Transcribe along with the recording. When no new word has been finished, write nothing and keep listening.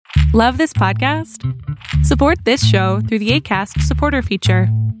Love this podcast? Support this show through the Acast supporter feature.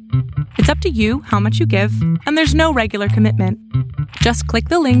 It's up to you how much you give, and there's no regular commitment. Just click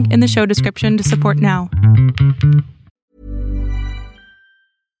the link in the show description to support now.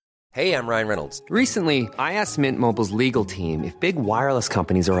 Hey, I'm Ryan Reynolds. Recently, I asked Mint Mobile's legal team if big wireless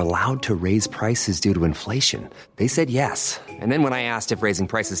companies are allowed to raise prices due to inflation. They said yes. And then when I asked if raising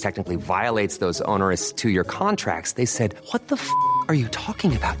prices technically violates those onerous two-year contracts, they said, "What the f*** are you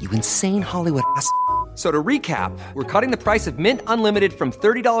talking about, you insane Hollywood ass?" So to recap, we're cutting the price of Mint Unlimited from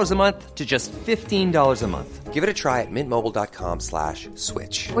 $30 a month to just $15 a month. Give it a try at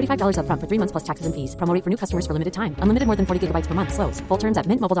mintmobile.com/switch. $45 up front for 3 months plus taxes and fees. Promo rate for new customers for limited time. Unlimited more than 40 gigabytes per month. Slows full terms at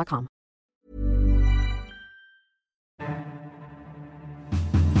mintmobile.com.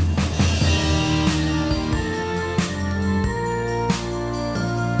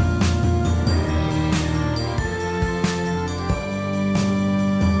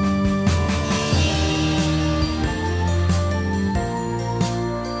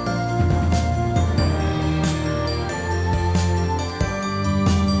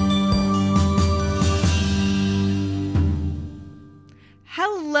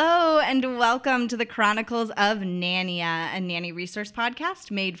 Hello and welcome to the Chronicles of Nania, a nanny resource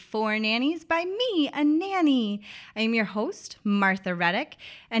podcast made for nannies by me, a nanny. I am your host, Martha Reddick,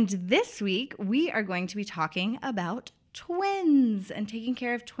 and this week we are going to be talking about twins and taking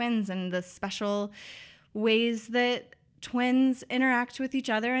care of twins and the special ways that twins interact with each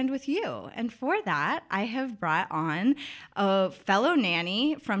other and with you. And for that, I have brought on a fellow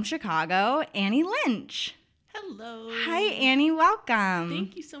nanny from Chicago, Annie Lynch. Hello. Hi, Annie. Welcome.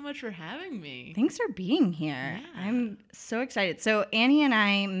 Thank you so much for having me. Thanks for being here. Yeah. I'm so excited. So Annie and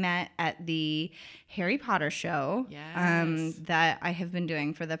I met at the Harry Potter show that I have been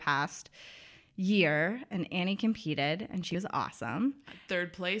doing for the past year, and Annie competed, and she was awesome.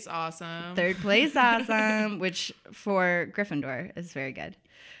 Third place, awesome. Third place, awesome, which for Gryffindor is very good.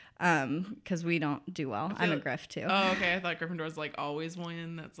 Because we don't do well. I'm a Griff too. Oh, okay. I thought Gryffindors like always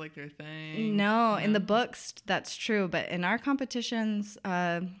win. That's like their thing. No, in the books that's true, but in our competitions,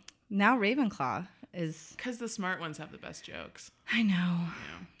 now Ravenclaw is. Because the smart ones have the best jokes. I know.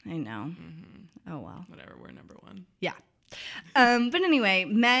 Yeah. I know. Mm-hmm. Oh well. Whatever. We're number one. Yeah. But anyway,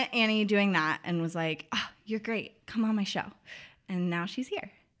 met Annie doing that and was like, "Oh, you're great. Come on my show." And now she's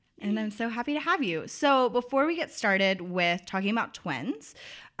here. And I'm so happy to have you. So before we get started with talking about twins,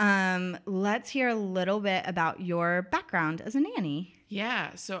 let's hear a little bit about your background as a nanny.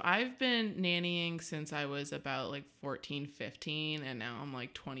 Yeah. So I've been nannying since I was about like 14, 15, and now I'm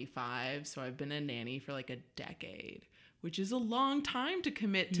like 25. So I've been a nanny for like a decade, which is a long time to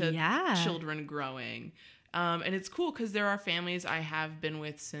commit to children growing. And it's cool because there are families I have been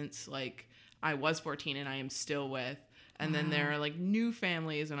with since like I was 14 and I am still with. And then there are like new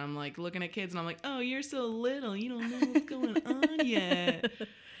families, and I'm like looking at kids, and I'm like, "Oh, you're so little, you don't know what's going on yet,"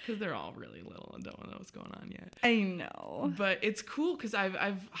 because they're all really little and don't know what's going on yet. I know, but it's cool because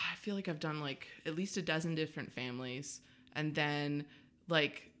I feel like I've done like at least a dozen different families, and then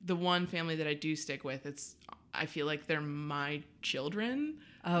like the one family that I do stick with, I feel like they're my children.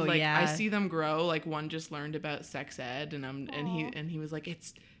 Oh, like, yeah. I see them grow. Like one just learned about sex ed, and he was like,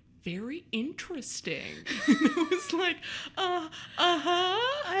 "It's very interesting." And I was like, I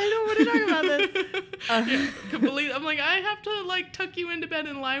don't want to talk about this. Yeah, completely. I'm like, I have to like tuck you into bed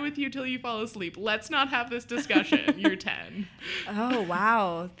and lie with you till you fall asleep. Let's not have this discussion. You're 10. Oh,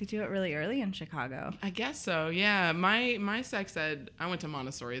 wow. They do it really early in Chicago. I guess so. Yeah. My sex ed, I went to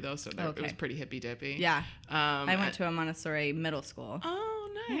Montessori though, so it was pretty hippie dippy. Yeah. I went to a Montessori middle school. Oh,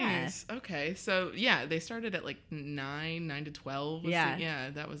 nice. Yeah. Okay. So yeah, they started at like 9 to 12.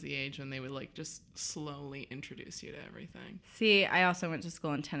 That was the age when they would like just slowly introduce you to everything. See, I also went to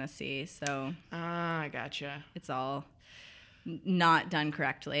school in Tennessee, so I gotcha. It's all not done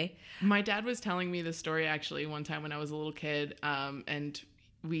correctly. My dad was telling me this story actually one time when I was a little kid, and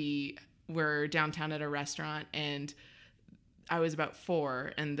we were downtown at a restaurant, and I was about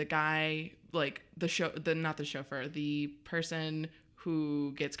 4, and the guy, like the person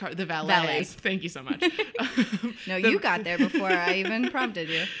who gets the valet. Thank you so much. No, you got there before I even prompted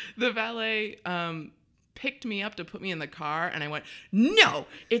you. The valet picked me up to put me in the car, and I went, "No,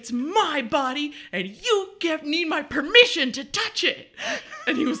 it's my body, and you need my permission to touch it."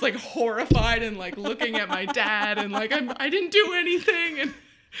 And he was like horrified and like looking at my dad, and like I didn't do anything, and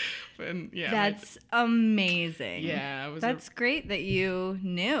yeah, that's amazing. Yeah, that's great that you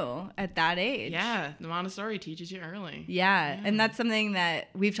knew at that age. Yeah, the Montessori teaches you early. Yeah, and that's something that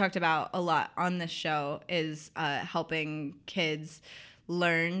we've talked about a lot on this show is helping kids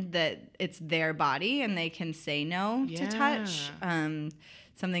learn that it's their body and they can say no to touch.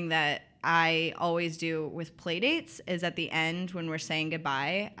 something that I always do with play dates is at the end when we're saying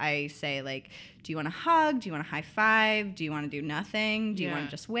goodbye, I say like, do you want to hug? Do you want to high five? Do you want to do nothing? Do you want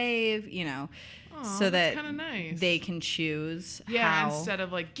to just wave? You know, so that kind of nice. They can choose how. how. Instead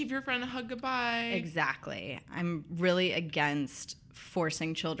of like, give your friend a hug goodbye. Exactly. I'm really against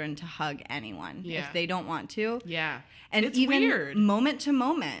forcing children to hug anyone if they don't want to. Yeah. And it's even weird. Moment to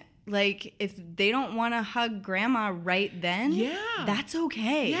moment. Like, if they don't want to hug grandma right then, that's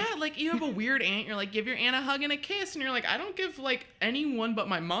okay. Yeah, like, you have a weird aunt, you're like, give your aunt a hug and a kiss, and you're like, I don't give, like, anyone but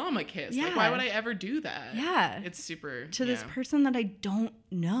my mom a kiss. Yeah. Like, why would I ever do that? Yeah. It's super... To this person that I don't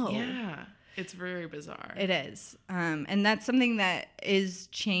know. Yeah. It's very bizarre. It is. And that's something that is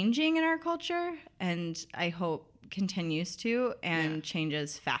changing in our culture, and I hope continues to, and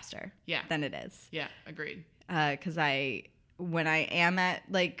changes faster than it is. Yeah, agreed. Because when I am at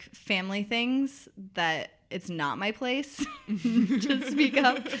like family things that it's not my place to speak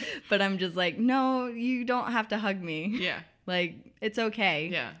up, but I'm just like, no, you don't have to hug me. Yeah. Like, it's okay.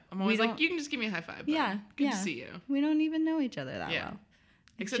 Yeah. I'm always like, you can just give me a high five. Yeah. Good to see you. We don't even know each other that well.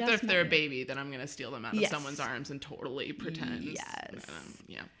 Except that if they're a baby, then I'm going to steal them out of someone's arms and totally pretend. Yes.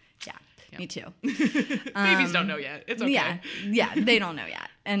 Yeah. Me too. Babies don't know yet. It's okay. Yeah, they don't know yet.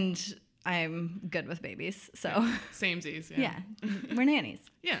 And I'm good with babies, so. Samesies, yeah. We're nannies.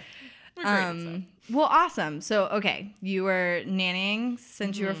 Yeah. We're great, Well, awesome. So, okay, you were nannying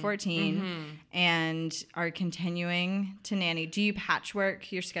since you were 14 and are continuing to nanny. Do you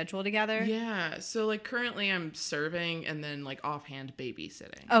patchwork your schedule together? Yeah. So, like, currently I'm serving and then, like, offhand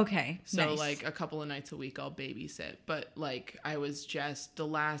babysitting. Okay. So, nice. like, a couple of nights a week I'll babysit. But, like, I was just, the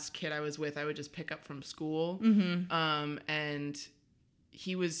last kid I was with, I would just pick up from school. And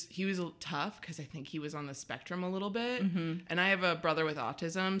he was tough because I think he was on the spectrum a little bit. And I have a brother with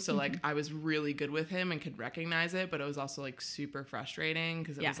autism, so like I was really good with him and could recognize it, but it was also like super frustrating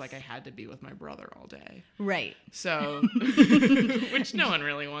because it was like I had to be with my brother all day. Right. So, which no one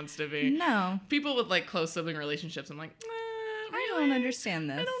really wants to be. No. People with like close sibling relationships, I'm like, I don't understand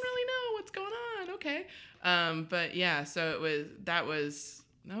this. I don't really know what's going on. Okay. But yeah, so that was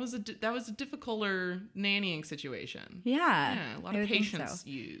a difficulter nannying situation. Yeah. Yeah, a lot of patience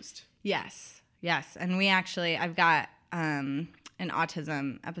used. Yes. And I've got an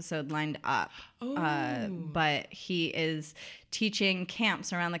autism episode lined up. But he is teaching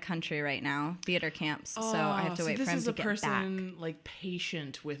camps around the country right now, theater camps. So I have to wait for him to get back. This is a person like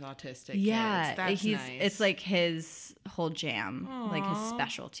patient with autistic kids. That's nice. It's like his whole jam, like his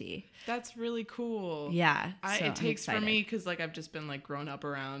specialty. That's really cool. Yeah. It takes for me because like I've just been like grown up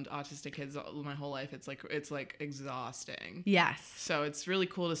around autistic kids my whole life. It's like exhausting. Yes. So it's really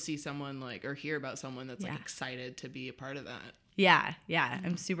cool to see someone like or hear about someone that's like excited to be a part of that. Yeah.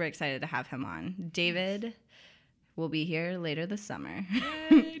 I'm super excited to have him on. David will be here later this summer.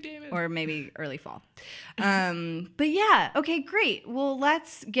 Yay, David. Or maybe early fall. But yeah, okay, great. Well,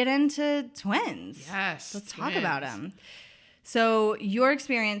 let's get into twins. Yes. Let's talk about them. So your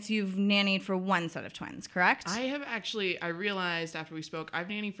experience, you've nannied for one set of twins, correct? I realized after we spoke, I've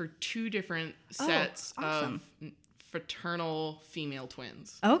nannied for 2 different sets of fraternal female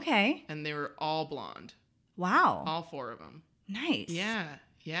twins. Okay. And they were all blonde. Wow. All 4 of them. Nice.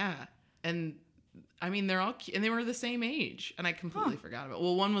 Yeah. And I mean, they're all cute, and they were the same age, and I completely forgot about it.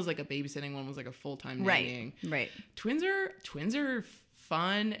 Well, one was like a babysitting, one was like a full-time nannying. Right. Twins are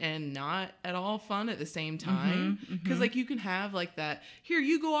fun and not at all fun at the same time. Because like you can have like that, here,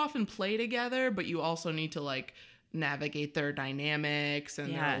 you go off and play together, but you also need to like navigate their dynamics,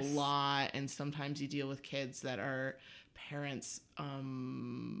 and they're a lot, and sometimes you deal with kids that are parents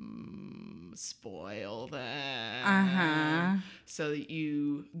spoil them. So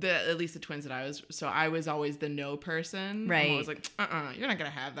at least the twins that I was always the no person. Right. I was like, you're not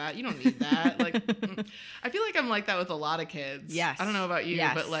gonna have that. You don't need that. Like, I feel like I'm like that with a lot of kids. Yes. I don't know about you,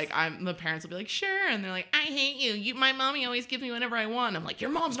 but like the parents will be like, sure, and they're like, I hate you. My mommy always gives me whatever I want. I'm like,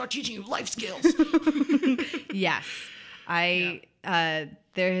 your mom's not teaching you life skills. Yes. There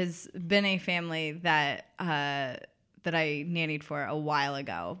has been a family that I nannied for a while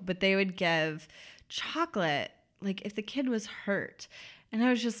ago, but they would give chocolate like if the kid was hurt. And I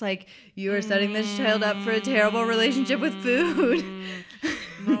was just like, you are setting this child up for a terrible relationship with food.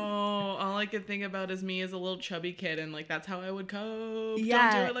 No, all I could think about is me as a little chubby kid, and like that's how I would cope.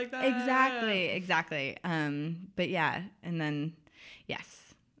 Yeah, don't do it like that. Exactly. But yeah, and then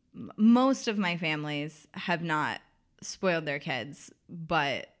yes, most of my families have not spoiled their kids,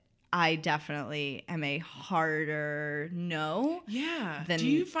 but I definitely am a harder no. Yeah. Do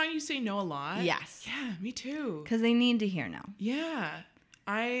you find you say no a lot? Yes. Yeah, me too. Because they need to hear no. Yeah.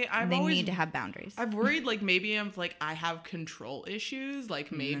 I've they always need to have boundaries. I've worried like maybe I'm like I have control issues.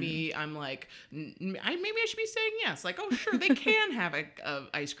 Like maybe I'm like maybe I should be saying yes. Like, oh sure, they can have a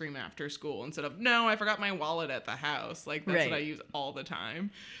ice cream after school instead of no, I forgot my wallet at the house. Like that's what I use all the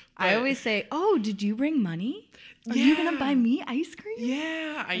time. But, I always say, oh, did you bring money? Are you gonna buy me ice cream?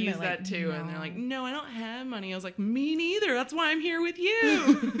 Yeah, I use that too. No. And they're like, no, I don't have money. I was like, me neither. That's why I'm here with you.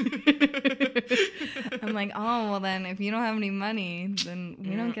 I'm like, oh, well then if you don't have any money, then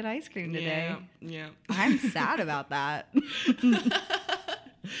we don't get ice cream today. Yeah. I'm sad about that.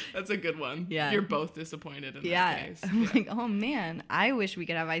 That's a good one. Yeah. You're both disappointed in that case. I'm like, oh man, I wish we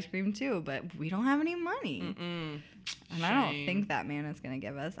could have ice cream too, but we don't have any money. And I don't think that man is going to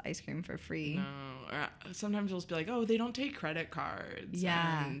give us ice cream for free. No. Sometimes you'll just be like, oh, they don't take credit cards.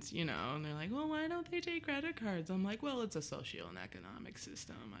 Yeah. And, and they're like, well, why don't they take credit cards? I'm like, well, it's a social and economic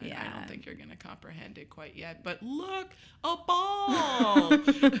system. I don't think you're going to comprehend it quite yet. But look, a ball.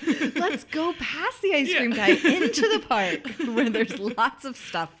 Let's go past the ice cream guy into the park where there's lots of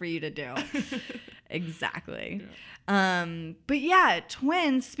stuff for you to do. Exactly. But yeah,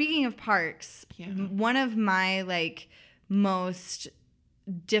 twins, speaking of parks, one of my like most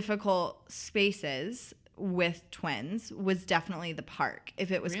difficult spaces with twins was definitely the park,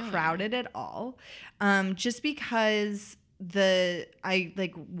 if it was crowded at all. Just because I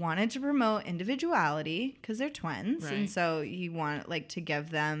like wanted to promote individuality because they're twins. Right. And so you want like to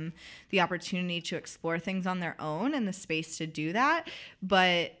give them the opportunity to explore things on their own and the space to do that.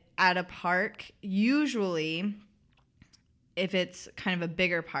 But at a park, usually if it's kind of a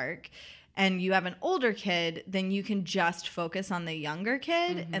bigger park and you have an older kid, then you can just focus on the younger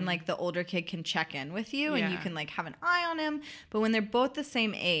kid and like the older kid can check in with you and you can like have an eye on him. But when they're both the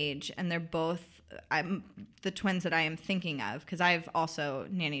same age and they're both the twins that I am thinking of, because I've also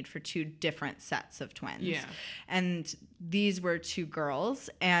nannied for two different sets of twins. Yeah. And these were two girls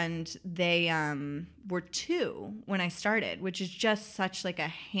and they were 2 when I started, which is just such like a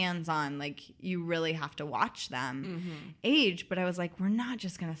hands-on, like you really have to watch them age. But I was like, we're not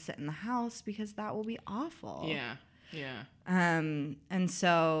just going to sit in the house because that will be awful. Yeah. Yeah. And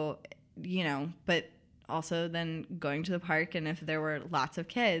so, but also then going to the park and if there were lots of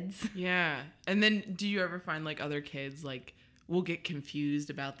kids. Yeah. And then do you ever find like other kids like will get confused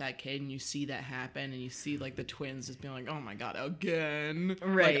about that kid and you see that happen and you see like the twins just being like, oh my God, again.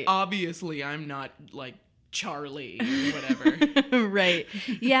 Right. Like obviously I'm not like Charlie or whatever. Right.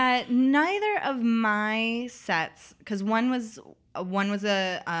 Yeah. Neither of my sets, because one was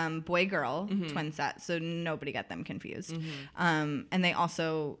a boy-girl twin set, so nobody got them confused. And they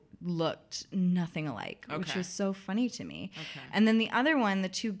also looked nothing alike, which was so funny to me. Okay. And then the other one, the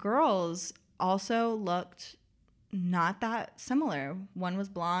 2 girls, also looked not that similar. One was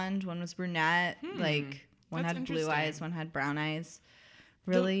blonde, one was brunette. Like one had blue eyes, one had brown eyes.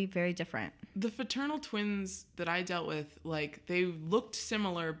 Really very different. The fraternal twins that I dealt with, like they looked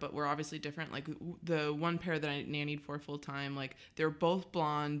similar but were obviously different. Like the one pair that I nannied for full time, like they were both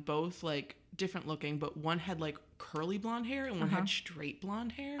blonde, both like different looking, but one had like curly blonde hair and one had straight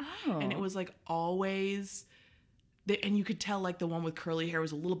blonde hair. And it was like always and you could tell like the one with curly hair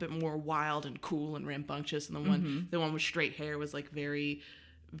was a little bit more wild and cool and rambunctious, and the one with straight hair was like very,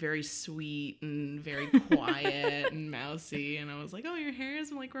 very sweet and very quiet and mousy. And I was like, oh, your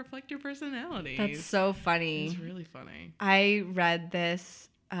hairs like reflect your personality. That's so funny. It's really funny. I read this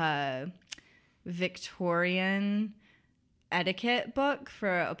Victorian etiquette book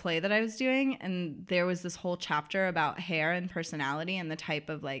for a play that I was doing, and there was this whole chapter about hair and personality and the type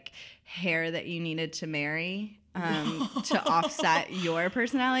of like hair that you needed to marry to offset your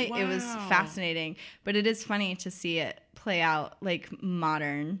personality. Wow. It was fascinating, but it is funny to see it play out like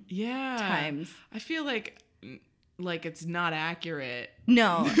modern times. I feel like it's not accurate.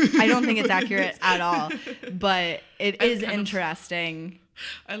 No, I don't think it's accurate at all, but it is interesting.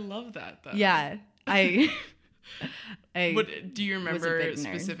 I love that though. Yeah. Do you remember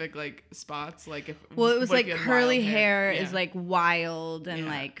specific like spots? Like if it was like curly hair is like wild and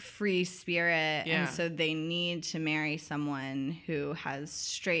like free spirit, and so they need to marry someone who has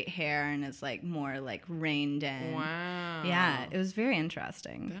straight hair and is like more like reined in. Wow. Yeah, it was very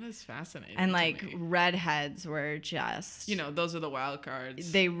interesting. That is fascinating. And like redheads were just those are the wild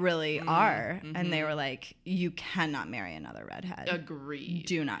cards. They really are, and they were like, you cannot marry another redhead. Agreed.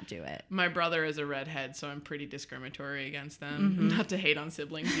 Do not do it. My brother is a redhead, so I'm pretty discriminatory against them. Not to hate on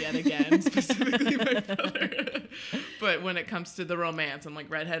siblings yet again, specifically my brother. But when it comes to the romance, I'm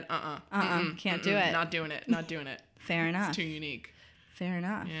like, redhead, can't do it. Not doing it. Fair enough. It's too unique. Fair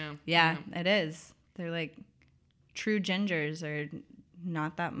enough. Yeah, it is. They're like, true gingers are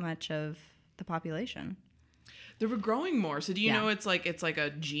not that much of the population. They were growing more. So do you know it's like a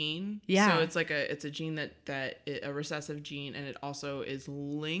gene? Yeah. So it's a gene a recessive gene, and it also is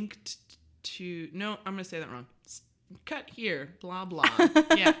linked to. No, I'm gonna say that wrong. Cut here. Blah blah.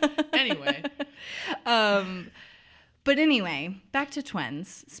 Yeah. Anyway. But anyway, back to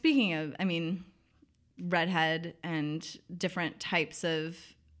twins. Speaking of, I mean, redhead and different types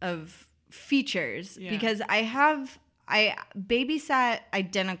of features, because I babysat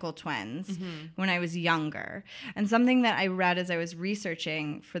identical twins when I was younger. And something that I read as I was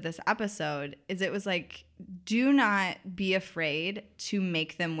researching for this episode is it was like, do not be afraid to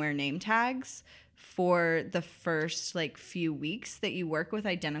make them wear name tags for the first like few weeks that you work with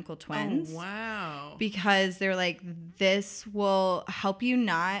identical twins. Oh, wow. Because they're like, this will help you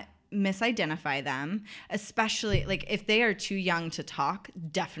not misidentify them, especially like if they are too young to talk,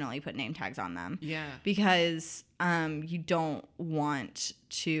 definitely put name tags on them. Yeah. Because you don't want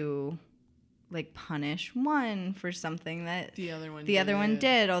to like punish one for something that the other one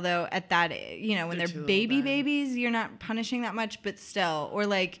did. Although at that, when they're babies, you're not punishing that much, but still. Or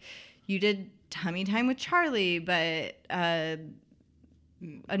like you did tummy time with Charlie, but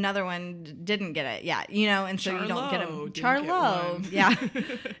another one didn't get it. Yeah, and so you don't get them. Charlo, yeah.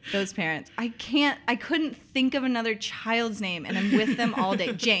 Those parents. I couldn't think of another child's name, and I'm with them all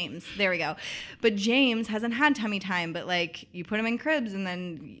day. James, there we go. But James hasn't had tummy time, but like you put him in cribs and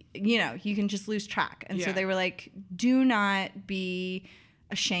then, you can just lose track. And so they were like, do not be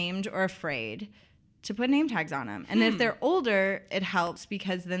ashamed or afraid to put name tags on them. And if they're older, it helps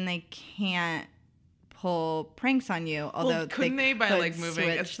because then they can't pull pranks on you. Although couldn't they by like moving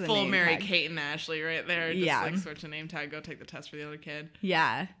it's full Mary tag. Kate and Ashley right there, just like switch a name tag, go take the test for the other kid.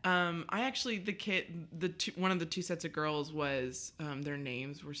 Yeah. I actually one of the two sets of girls was their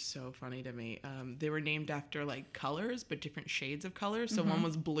names were so funny to me. They were named after like colors, but different shades of colors. So one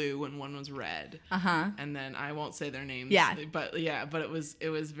was blue and one was red. And then I won't say their names. Yeah. But it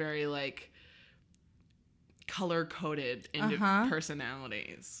was very like color coded into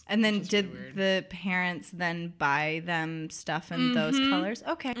personalities. And then did really the parents then buy them stuff in those colors?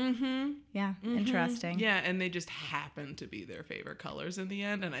 Okay. Yeah. Interesting. Yeah, and they just happened to be their favorite colors in the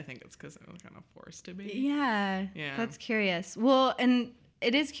end, and I think it's because it was kind of forced to be. Yeah. That's curious. Well, and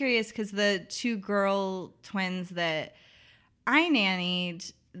it is curious because the two girl twins that I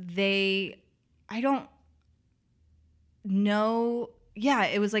nannied, I don't know. Yeah,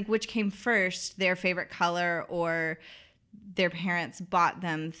 it was like which came first, their favorite color or their parents bought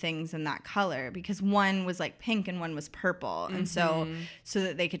them things in that color, because one was like pink and one was purple. And so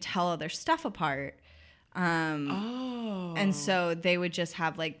that they could tell their stuff apart. And so they would just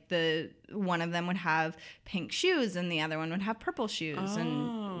have like one of them would have pink shoes and the other one would have purple shoes.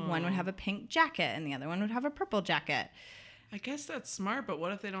 And one would have a pink jacket and the other one would have a purple jacket. I guess that's smart, but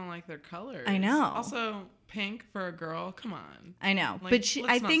what if they don't like their colors? I know. Also, pink for a girl, come on. I know. Like, but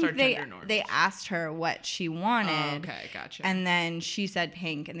I think they asked her what she wanted. Oh, okay, gotcha. And then she said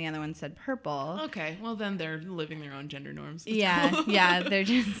pink and the other one said purple. Okay, well then they're living their own gender norms. That's cool. Yeah, they're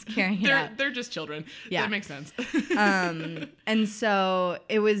just carrying it out. They're just children. Yeah. That makes sense. And so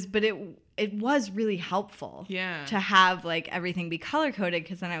it was really helpful to have like everything be color coded,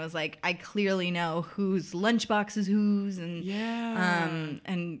 because then I was like, I clearly know whose lunchbox is whose, and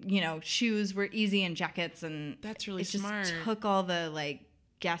shoes were easy and jackets, and that's really smart. Just took all the like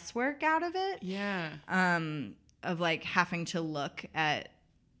guesswork out of it. Yeah. Of like having to look at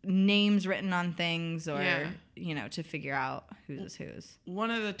names written on things or to figure out who's whose.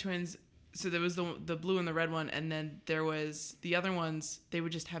 One of the twins. So there was the blue and the red one, and then there was the other ones. They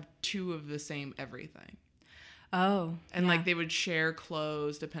would just have two of the same everything. Oh. And like they would share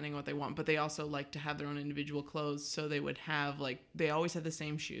clothes depending on what they want, but they also like to have their own individual clothes. So they would have they always had the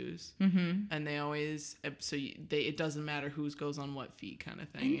same shoes, and they always it doesn't matter whose goes on what feet kind of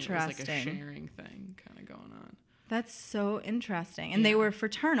thing. Interesting. It was like a sharing thing kind of going on. That's so interesting. And they were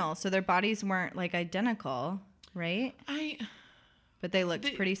fraternal, so their bodies weren't like identical, right? But they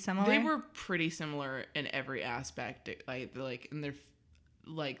looked pretty similar. They were pretty similar in every aspect. Like in their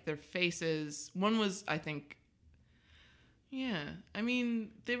faces. One was, I think, yeah. I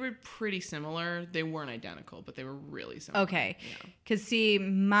mean, they were pretty similar. They weren't identical, but they were really similar. Okay. Because see,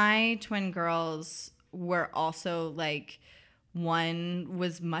 my twin girls were also like, one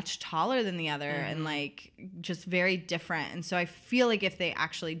was much taller than the other and like just very different. And so I feel like if they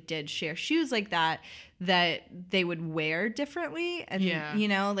actually did share shoes like that they would wear differently. And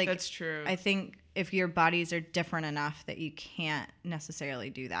like that's true. I think if your bodies are different enough that you can't necessarily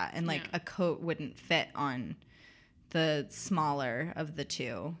do that. And like a coat wouldn't fit on the smaller of the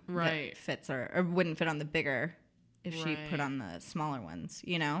two. Right. That fits or wouldn't fit on the bigger if she put on the smaller ones,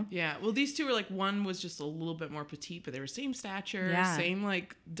 you know? Yeah. Well, these two were like, one was just a little bit more petite, but they were same stature, same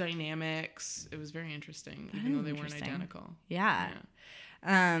like dynamics. It was very interesting, even though they weren't identical. Yeah.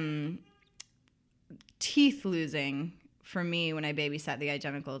 Teeth losing for me when I babysat the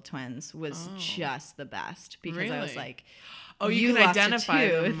identical twins was just the best, because I was like, oh, you can identify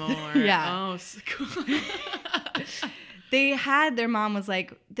them more. Yeah. Oh, so cool. Their mom was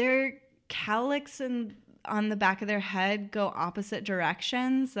like, their calyx and on the back of their head go opposite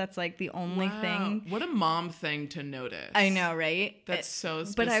directions. That's like the only thing. What a mom thing to notice. I know, right? That's so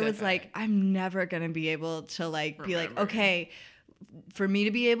specific. But I was like, I'm never going to be able to be like, okay, for me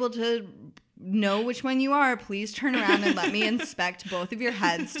to be able to know which one you are, please turn around and let me inspect both of your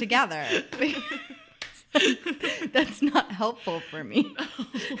heads together. That's not helpful for me.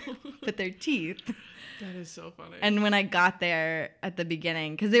 But their teeth. That is so funny. And when I got there at the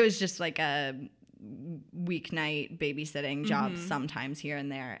beginning, because it was just like a weeknight babysitting job sometimes here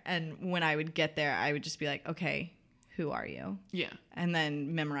and there. And when I would get there, I would just be like, okay, who are you? Yeah. And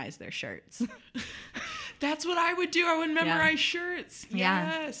then memorize their shirts. That's what I would do. I would memorize shirts.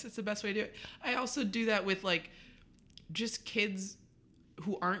 Yeah. Yes. It's the best way to do it. I also do that with like just kids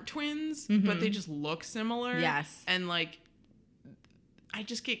who aren't twins, but they just look similar. Yes. And like, I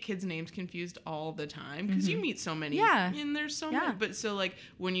just get kids' names confused all the time because you meet so many. Yeah. And there's so many. But so like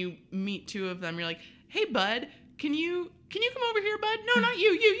when you meet two of them, you're like, hey, bud, can you come over here, bud? No, not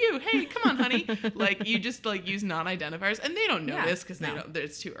you, you. Hey, come on, honey. Like you just like use non-identifiers, and they don't know this because they don't.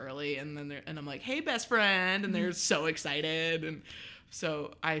 It's too early, and then I'm like, hey, best friend, and they're so excited, and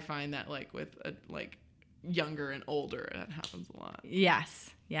so I find that like with like younger and older, that happens a lot.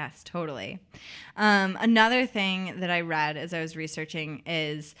 Yes, totally. Another thing that I read as I was researching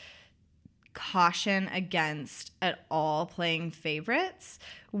is caution against at all playing favorites,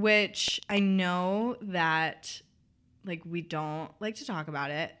 which I know that like we don't like to talk about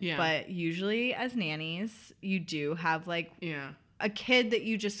it, but usually as nannies, you do have like a kid that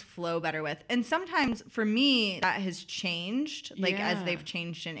you just flow better with. And sometimes for me, that has changed, like as they've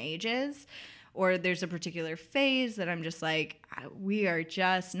changed in ages. Or there's a particular phase that I'm just like, we are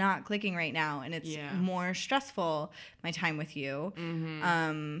just not clicking right now. And it's more stressful, my time with you.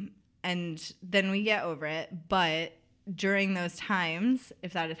 And then we get over it. But during those times,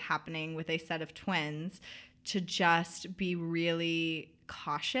 if that is happening with a set of twins, to just be really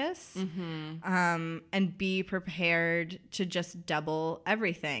cautious and be prepared to just double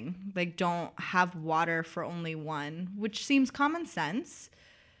everything. Like, don't have water for only one, which seems common sense.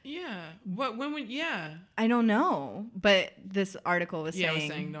 Yeah. What? When would? Yeah. I don't know, but this article was saying. Yeah, I was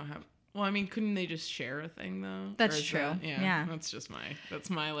saying don't have. Well, I mean, couldn't they just share a thing though? That's true. Yeah. That's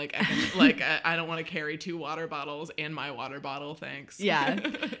my like. I don't want to carry 2 water bottles and my water bottle. Thanks. Yeah.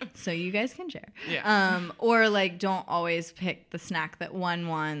 So you guys can share. Yeah. Or like, don't always pick the snack that one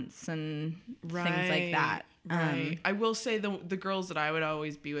wants and things like that. Right. I will say the girls that I would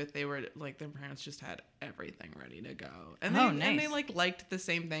always be with, they were like, their parents just had everything ready to go, and they like liked the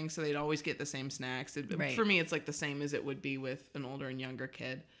same thing, so they'd always get the same snacks. For me, it's like the same as it would be with an older and younger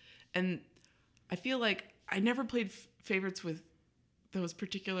kid, and I feel like I never played favorites with those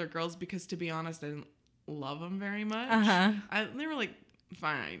particular girls because, to be honest, I didn't love them very much. They were like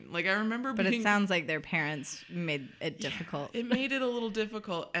fine. Like I remember, but it sounds like their parents made it difficult. It made it a little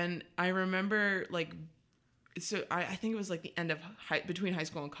difficult, and I remember like. So I think it was like the end of between high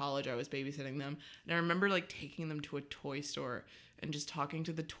school and college, I was babysitting them. And I remember like taking them to a toy store and just talking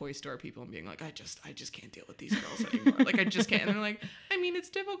to the toy store people and being like, I just can't deal with these girls anymore. Like, I just can't. And they're like, I mean, it's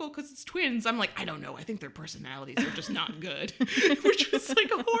difficult because it's twins. I'm like, I don't know. I think their personalities are just not good. Which was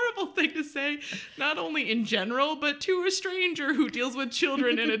like a horrible thing to say, not only in general, but to a stranger who deals with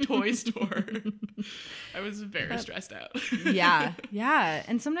children in a toy store. I was very stressed out. Yeah.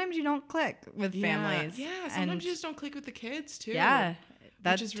 And sometimes you don't click with families. Yeah, sometimes you just don't click with the kids too. Yeah,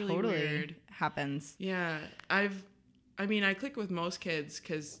 that's really totally weird. Happens. Yeah, I click with most kids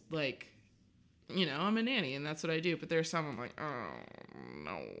because, like, you know, I'm a nanny and that's what I do. But there's some I'm like, oh,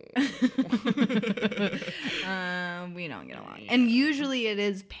 no. We don't get along. Yeah. And usually it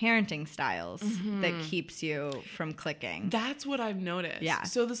is parenting styles that keeps you from clicking. That's what I've noticed. Yeah.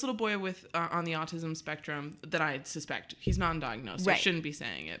 So this little boy with on the autism spectrum that I suspect, he's non-diagnosed. Right. I shouldn't be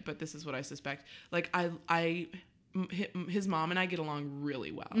saying it, but this is what I suspect. Like, his mom and I get along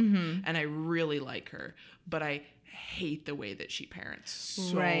really well, and I really like her, but I hate the way that she parents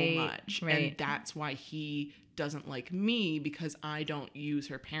so Right, much. right. And that's why he doesn't like me, because I don't use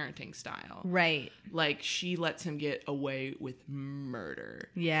her parenting style. Right. Like, she lets him get away with murder.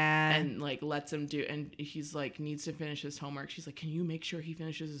 Yeah. And like lets him do, and he's like needs to finish his homework. She's like, can you make sure he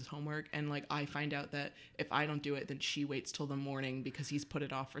finishes his homework? And like I find out that if I don't do it, then she waits till the morning because he's put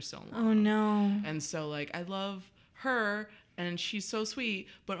it off for so long. Oh no. And so like I love her and she's so sweet,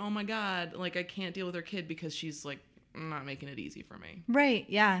 but oh my God, like I can't deal with her kid because she's like not making it easy for me. Right.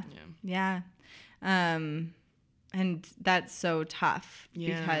 Yeah. Yeah. And that's so tough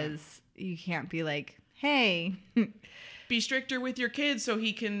because you can't be like, hey, be stricter with your kids so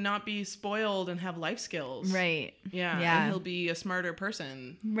he can not be spoiled and have life skills. right. Yeah. Yeah. And he'll be a smarter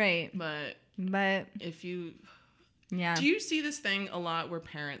person. Right. But if you, yeah. do you see this thing a lot where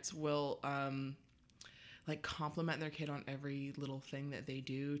parents will, like compliment their kid on every little thing that they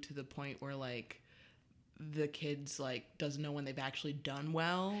do to the point where like the kid's like doesn't know when they've actually done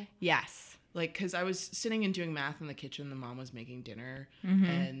well? Yes. Like, because I was sitting and doing math in the kitchen. The mom was making dinner.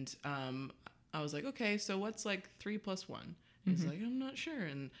 And I was like, okay, so what's like 3 + 1? He's like, I'm not sure.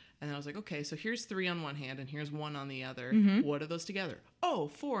 And I was like, okay, so here's 3 on one hand and here's 1 on the other. What are those together? Oh,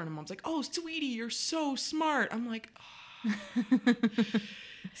 4. And the mom's like, oh, sweetie, you're so smart. I'm like, oh,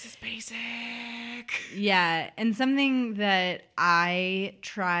 this is basic. Yeah. And something that I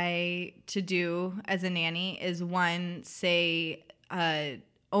try to do as a nanny is one, say,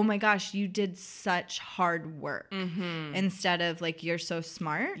 oh my gosh, you did such hard work, instead of like, you're so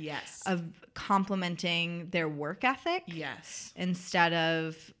smart. Yes. Of complimenting their work ethic. Yes. Instead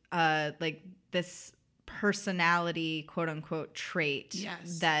of like this personality, quote unquote, trait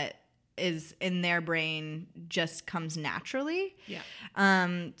that is in their brain just comes naturally. Yeah.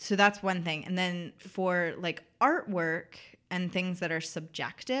 So that's one thing. And then for like artwork and things that are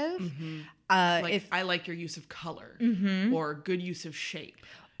subjective, Like, if I like your use of color or good use of shape.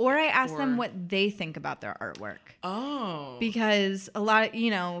 or I ask them what they think about their artwork. Oh. Because a lot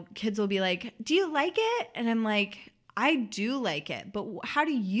of, kids will be like, do you like it? And I'm like, I do like it, but how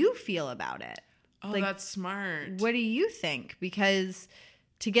do you feel about it? Oh, like, that's smart. What do you think? Because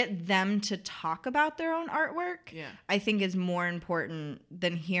to get them to talk about their own artwork, I think is more important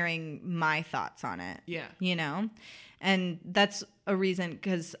than hearing my thoughts on it. Yeah. And that's a reason,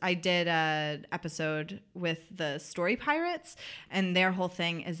 because I did an episode with the Story Pirates, and their whole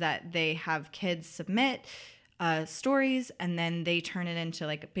thing is that they have kids submit stories, and then they turn it into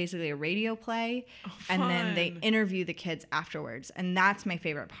like basically a radio play, and then they interview the kids afterwards. And that's my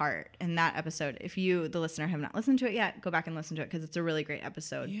favorite part in that episode. If you, the listener, have not listened to it yet, go back and listen to it because it's a really great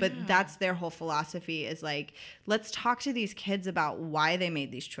episode. Yeah. But that's their whole philosophy, is like, let's talk to these kids about why they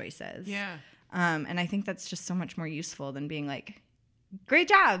made these choices. Yeah. And I think that's just so much more useful than being like, great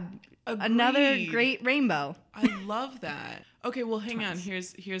job. Agreed. Another great rainbow. I love that. Okay, well, hang on.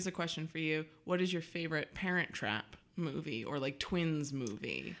 Here's a question for you. What is your favorite Parent Trap movie or like twins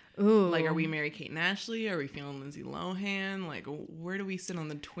movie? Ooh. Like, are we Mary-Kate and Ashley? Are we feeling Lindsay Lohan? Like, where do we sit on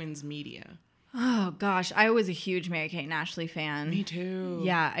the twins media? Oh, gosh. I was a huge Mary-Kate and Ashley fan. Me too.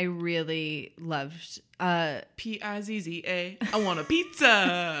 Yeah, I really loved... P-I-Z-Z-A. I want a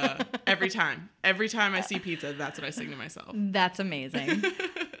pizza. Every time I see pizza, that's what I sing to myself. That's amazing.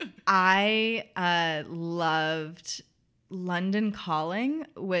 I loved London Calling,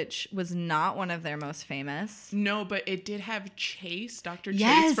 which was not one of their most famous. No, but it did have Chase, Dr.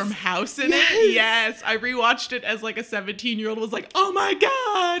 Yes. Chase from House in it. Yes. I rewatched it as like a 17-year-old, was like, oh my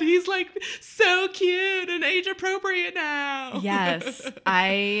God, he's like so cute and age appropriate now. Yes.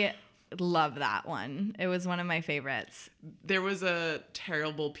 I love that one. It was one of my favorites. There was a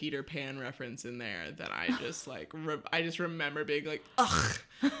terrible Peter Pan reference in there that I just like, I just remember being like, ugh,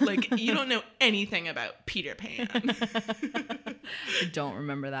 like you don't know anything about Peter Pan. I don't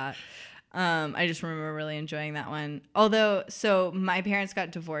remember that. I just remember really enjoying that one. Although, so my parents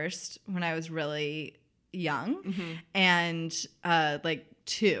got divorced when I was really young, and like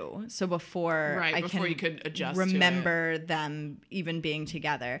 2. So before you could adjust remember them even being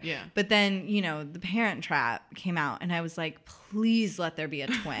together. Yeah. But then, the Parent Trap came out, and I was like, please let there be a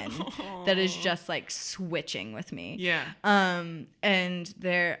twin that is just like switching with me. Yeah. And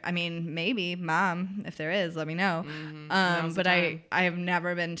there, I mean, maybe Mom, if there is, let me know. But I have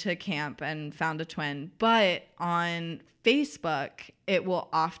never been to camp and found a twin, but on Facebook, it will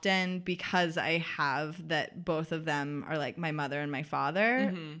often, because I have that both of them are like my mother and my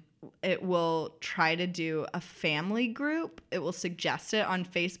father, it will try to do a family group. It will suggest it on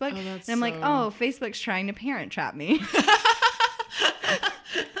Facebook. And I'm like, oh, Facebook's trying to parent trap me.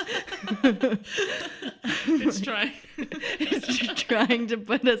 It's trying. It's trying to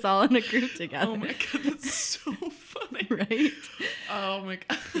put us all in a group together. Oh my God, that's so funny. Right? Oh my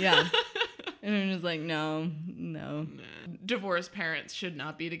God. Yeah. And I'm just like, no. Divorced parents should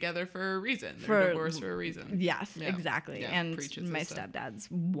not be together for a reason. They're divorced for a reason. Yes, Yeah. exactly. Yeah, And preaches my this stuff. stepdad's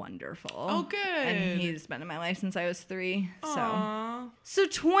wonderful. Oh, good. And he's been in my life since I was 3. Aww. So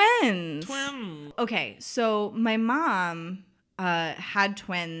twins. Twin. Okay, so my mom had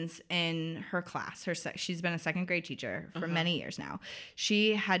twins in her class. She's been a second grade teacher for many years now.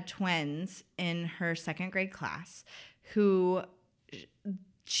 She had twins in her second grade class who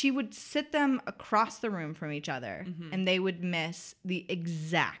she would sit them across the room from each other and they would miss the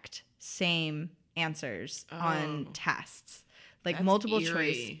exact same answers on tests. Like That's multiple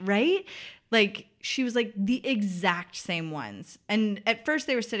eerie. choice, right? Like she was like the exact same ones. And at first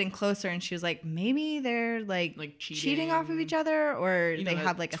they were sitting closer and she was like, maybe they're like cheating off of each other or they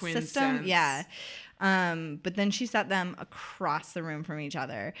have like a system. Sense. Yeah. But then she set them across the room from each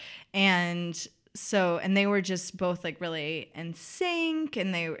other. And they were just both like really in sync,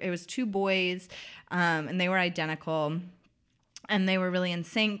 and it was 2 boys, and they were identical, and they were really in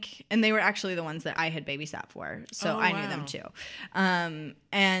sync, and they were actually the ones that I had babysat for, so I knew them too.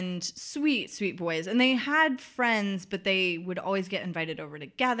 And sweet boys, and they had friends, but they would always get invited over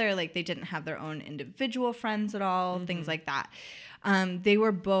together. Like they didn't have their own individual friends at all, things like that. They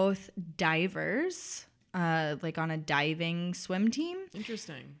were both divers, like on a diving swim team.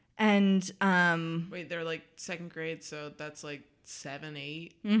 Interesting. And wait, they're like second grade, so that's like 7,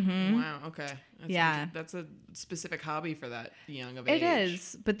 8. Mm-hmm. Wow. Okay. That's a specific hobby for that young of age. It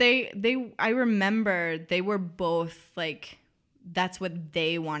is, but I remember they were both like, that's what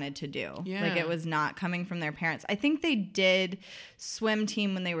they wanted to do. Yeah. Like it was not coming from their parents. I think they did swim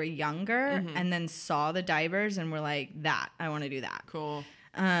team when they were younger, and then saw the divers and were like, I want to do that. Cool.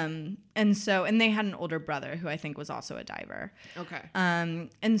 And they had an older brother who I think was also a diver. Okay.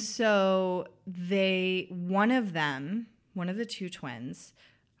 And so one of the 2 twins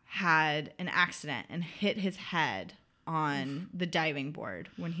had an accident and hit his head on the diving board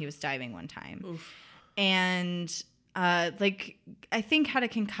when he was diving one time. Oof. And, like, I think had a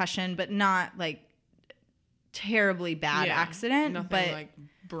concussion, but not like terribly bad accident. Nothing but like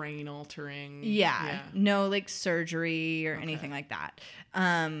brain altering. Yeah. No like surgery or anything like that.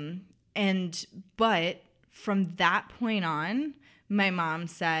 But from that point on, my mom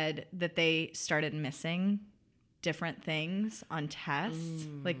said that they started missing different things on tests,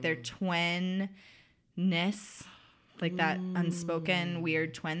 like their twinness, like that unspoken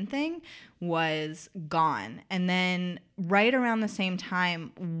weird twin thing was gone. And then right around the same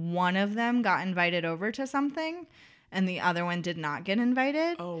time, one of them got invited over to something and the other one did not get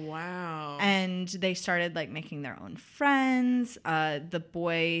invited. Oh, wow. And they started like making their own friends. The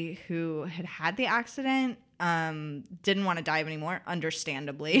boy who had the accident didn't want to dive anymore,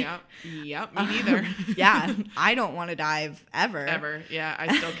 understandably. Yep, me neither. Yeah, I don't want to dive ever. Yeah,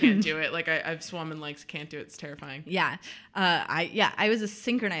 I still can't do it. Like I've swum in lakes, can't do it. It's terrifying. Yeah. I was a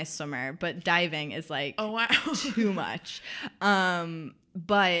synchronized swimmer, but diving is like too much.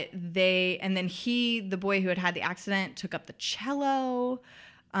 But the boy who had the accident took up the cello.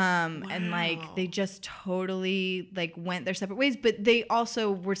 And like they just totally like went their separate ways, but they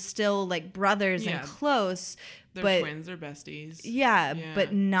also were still like brothers and close. They're twins or besties. Yeah,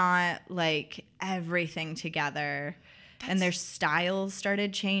 but not like everything together. And their styles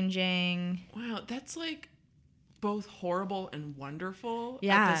started changing. Wow, that's like both horrible and wonderful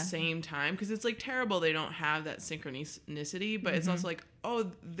at the same time, because it's like terrible they don't have that synchronicity, but it's also like,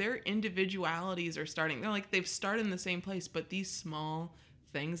 oh, their individualities are starting. They're like they've started in the same place, but these small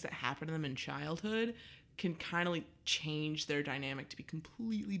things that happen to them in childhood can kind of like change their dynamic to be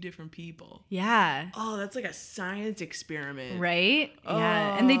completely different people. Yeah. Oh, that's like a science experiment. Right? Oh.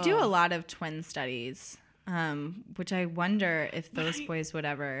 Yeah. And they do a lot of twin studies, which I wonder if those boys would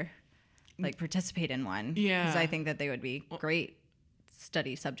ever like participate in one. Yeah. Because I think that they would be great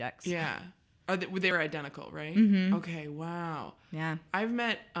study subjects. Yeah. They were identical, right? Mm-hmm. Okay, wow. Yeah. I've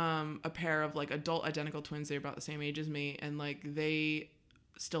met a pair of like adult identical twins. They're about the same age as me, and like they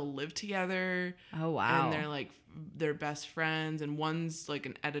still live together. Oh, wow. And they're best friends, and one's like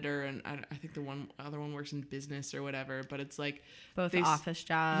an editor, and I think the other one works in business or whatever, but it's like both office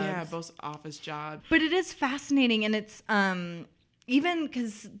jobs. Yeah, both office jobs. But it is fascinating, and it's even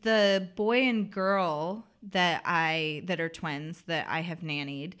because the boy and girl that are twins that I have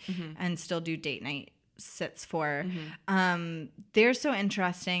nannied and still do date night sits for, they're so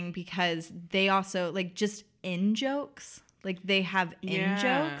interesting because they also like just in jokes. Like they have in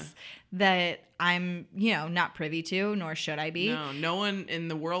jokes that I'm, not privy to, nor should I be. No one in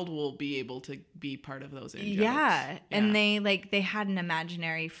the world will be able to be part of those in jokes. Yeah. And they had an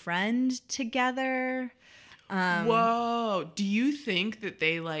imaginary friend together. Whoa. Do you think that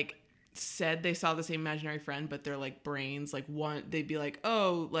they like said they saw the same imaginary friend, but their like brains like they'd be like,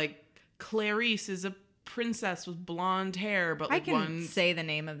 oh, like Clarice is a princess with blonde hair, but like I can say the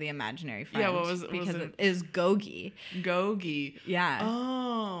name of the imaginary friend. Yeah, what was because it? It is Gogi. Gogi. Yeah.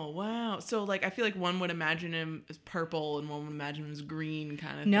 Oh, wow. So like I feel like one would imagine him as purple and one would imagine him as green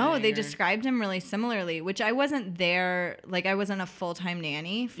kind of No, thing. they described him really similarly, which I wasn't there. Like I wasn't a full-time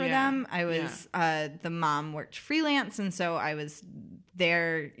nanny for them. I was the mom worked freelance, and so I was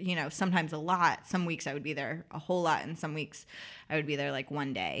there, you know, sometimes a lot. Some weeks I would be there a whole lot, and some weeks I would be there like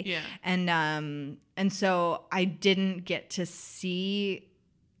one day. Yeah. And so I didn't get to see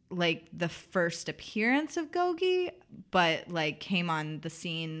like the first appearance of Gogi, but like came on the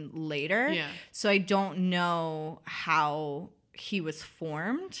scene later. Yeah. So I don't know how he was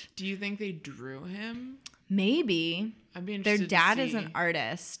formed. Do you think they drew him? Maybe. I'd be Their interested dad to is see. an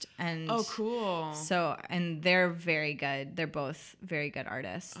artist, and Oh, cool. so, and they're very good. They're both very good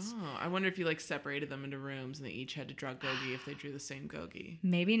artists. Oh, I wonder if you like separated them into rooms and they each had to draw Gogi if they drew the same Gogi.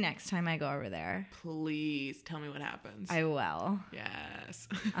 Maybe next time I go over there, Please tell me what happens. I will. Yes.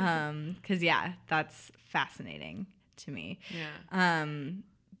 'Cause yeah, that's fascinating to me. Yeah. And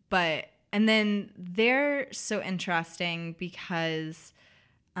then they're so interesting because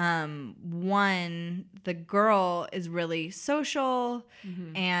one, the girl is really social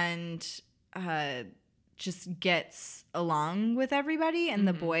and just gets along with everybody, and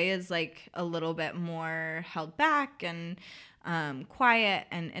the boy is like a little bit more held back and quiet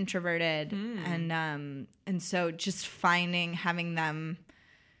and introverted, and so just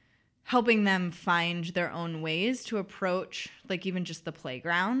helping them find their own ways to approach like even just the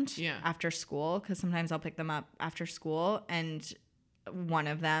playground after school, because sometimes I'll pick them up after school and one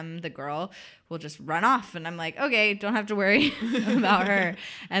of them, the girl, will just run off, and I'm like, okay, don't have to worry about her.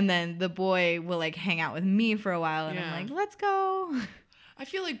 And then the boy will like hang out with me for a while, and I'm like, let's go. I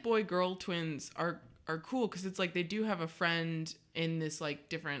feel like boy-girl twins are cool because it's like they do have a friend in this like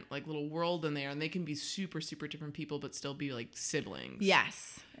different like little world in there, and they can be super super different people but still be like siblings.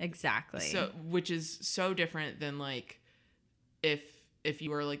 Yes, exactly. So which is so different than like if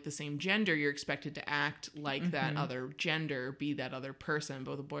you are like the same gender, you're expected to act like that other gender, be that other person.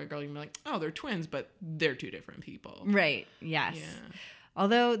 Both a boy and girl, you're like, oh, they're twins, but they're two different people. Right. Yes. Yeah.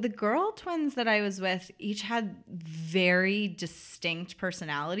 Although the girl twins that I was with each had very distinct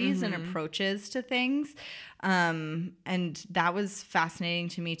personalities and approaches to things. And that was fascinating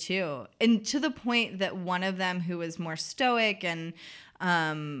to me too. And to the point that one of them, who was more stoic and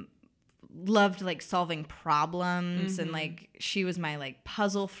loved like solving problems, and like she was my like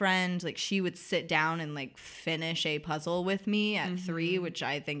puzzle friend, like she would sit down and like finish a puzzle with me at 3, which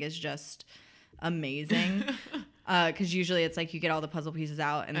I think is just amazing. Because usually it's like you get all the puzzle pieces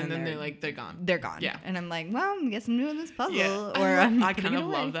out and then they're gone. They're gone. Yeah. And I'm like, well, I guess I'm doing this puzzle. Yeah. Or I kind of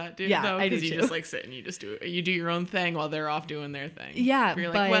love that, dude. Yeah, though, I do because you too. just like sit and you just you do your own thing while they're off doing their thing. Yeah,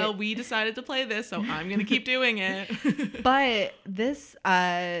 You're but like, well, we decided to play this, so I'm gonna keep doing it. But this,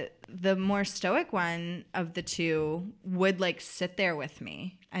 the more stoic one of the two would like sit there with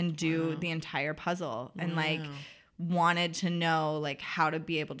me and do the entire puzzle, and like wanted to know like how to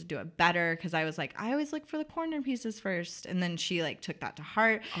be able to do it better, because I was like, I always look for the corner pieces first, and then she like took that to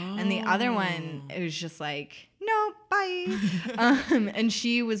heart. And the other one, it was just like, no, bye. And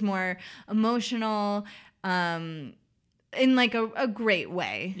she was more emotional, in like a great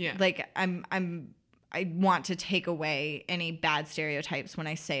way. Yeah. Like I want to take away any bad stereotypes when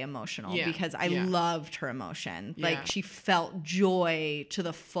I say emotional, because I loved her emotion. Yeah. Like she felt joy to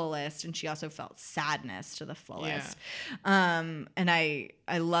the fullest, and she also felt sadness to the fullest. And I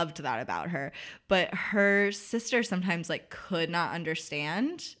loved that about her. But her sister sometimes like could not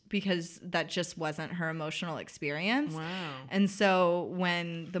understand, because that just wasn't her emotional experience. Wow. And so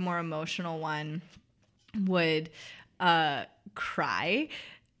when the more emotional one would cry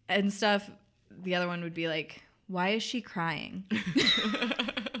and stuff, the other one would be like, why is she crying?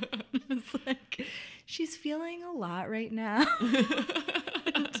 It's like, she's feeling a lot right now.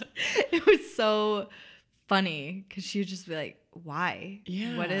 It was so funny, because she would just be like, why?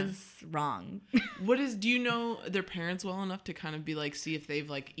 Yeah. What is wrong? Do you know their parents well enough to kind of be like, see if they've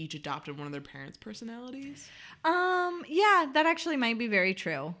like each adopted one of their parents' personalities? Yeah, that actually might be very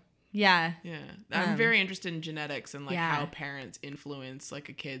true. Yeah. Yeah. I'm very interested in genetics and like how parents influence like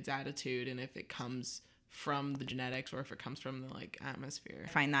a kid's attitude, and if it comes from the genetics or if it comes from the like atmosphere. I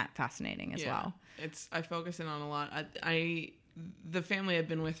find that fascinating as well. I focus in on a lot. The family I've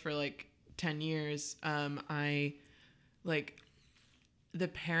been with for like 10 years, I like the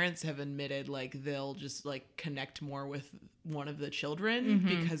parents have admitted like they'll just like connect more with one of the children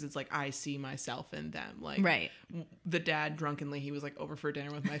because it's like I see myself in them. Like the dad drunkenly, he was like over for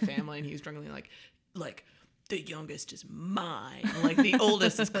dinner with my family and he was drunkenly like the youngest is mine. Like the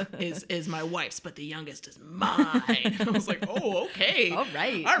oldest is my wife's, but the youngest is mine. And I was like, oh, okay. All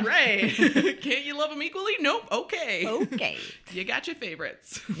right. Can't you love them equally? Nope. Okay. You got your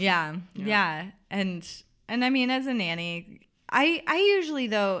favorites. Yeah. And I mean, as a nanny, I usually,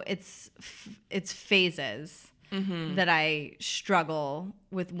 though, it's phases that I struggle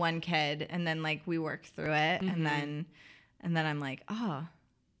with one kid, and then like we work through it, and then I'm like, oh,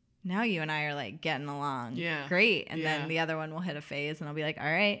 now you and I are like getting along. Yeah. Great. And then the other one will hit a phase and I'll be like,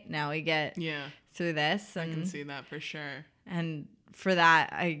 all right, now we get through this. And, I can see that for sure. And for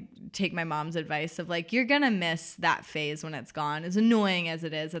that, I take my mom's advice of like, you're going to miss that phase when it's gone. As annoying as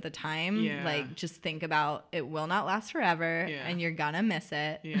it is at the time, like just think about it will not last forever and you're going to miss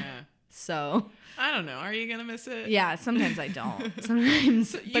it. Yeah. So I don't know. Are you gonna miss it? Yeah, sometimes I don't.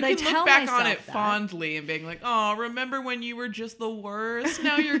 Sometimes, but I tell look back on it fondly and being like, "Oh, remember when you were just the worst?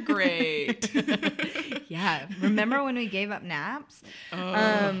 Now you're great." Yeah, remember when we gave up naps?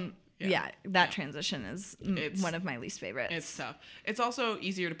 That transition is one of my least favorites. It's tough. It's also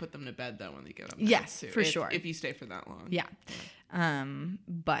easier to put them to bed though when they give up naps. Yes, too, for sure. If you stay for that long. Yeah.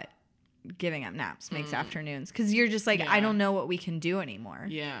 But giving up naps makes afternoons because you're just like I don't know what we can do anymore.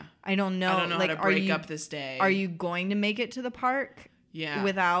 I don't know like, how to break up this day. Are you going to make it to the park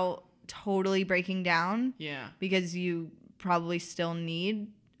without totally breaking down? Because you probably still need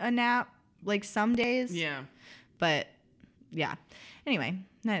a nap like some days. But anyway,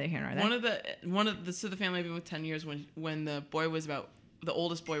 neither here nor there. So the family I've been with 10 years, when the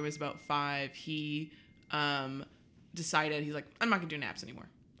oldest boy was about 5, he decided, he's like, I'm not gonna do naps anymore.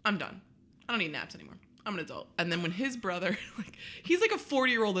 I'm done. I don't need naps anymore. I'm an adult. And then when his brother, like, he's like a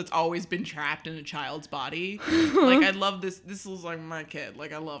 40-year-old that's always been trapped in a child's body. Like, I love this. This is like my kid.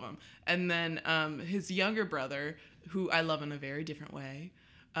 Like, I love him. And then his younger brother, who I love in a very different way,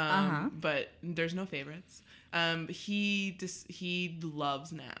 but there's no favorites. He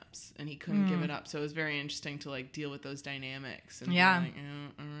loves naps and he couldn't give it up. So it was very interesting to like deal with those dynamics. And like,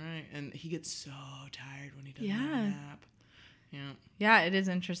 all right. And he gets so tired when he doesn't have a nap. Yeah, it is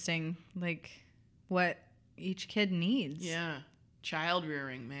interesting, like, what each kid needs. Yeah. Child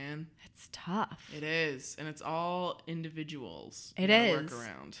rearing, man. It's tough. It is. And it's all individuals. It is. Work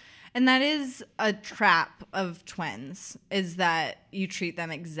around. And that is a trap of twins, is that you treat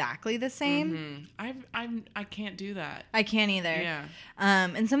them exactly the same. I can't do that. I can't either. Yeah.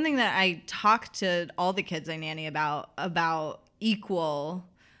 And something that I talk to all the kids I nanny about equal,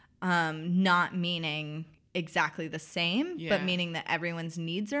 not meaning exactly the same, but meaning that everyone's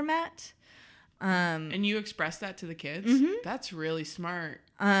needs are met. And you express that to the kids? That's really smart.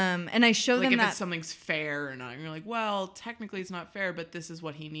 And I show them if that it's something's fair or not. You're like, well, technically it's not fair, but this is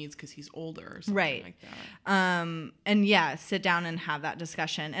what he needs because he's older or something like that. And sit down and have that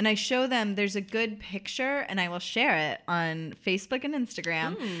discussion. And I show them there's a good picture, and I will share it on Facebook and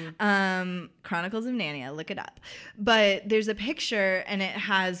Instagram. Chronicles of Nania, look it up. But there's a picture, and it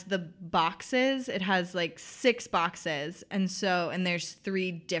has the boxes. It has like 6 boxes, and there's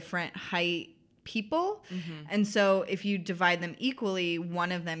 3 different height people. And so if you divide them equally,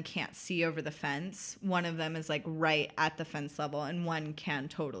 one of them can't see over the fence, one of them is like right at the fence level, and one can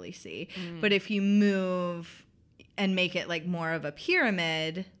totally see. But if you move and make it like more of a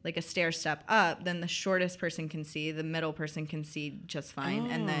pyramid, like a stair step up, then the shortest person can see, the middle person can see just fine,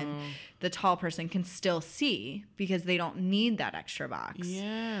 and then the tall person can still see because they don't need that extra box.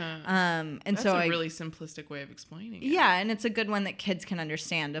 And that's a really simplistic way of explaining it. Yeah, and it's a good one that kids can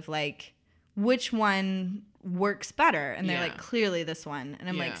understand of like which one works better, and they're like, clearly this one. And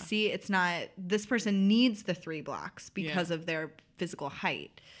I'm like, see, it's not, this person needs the 3 blocks because of their physical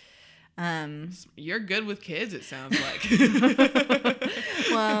height. You're good with kids, it sounds like.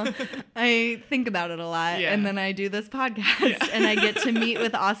 Well, I think about it a lot, and then I do this podcast, and I get to meet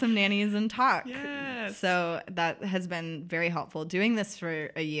with awesome nannies and talk. So that has been very helpful. Doing this for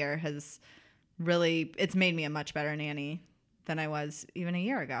a year has really, it's made me a much better nanny than I was even a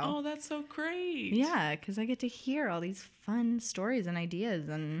year ago. Oh, that's so great. Yeah, because I get to hear all these fun stories and ideas,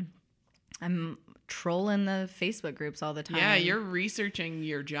 and I'm trolling the Facebook groups all the time. Yeah, you're researching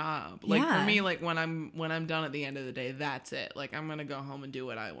your job. Like for me, like when I'm done at the end of the day, that's it. Like I'm gonna go home and do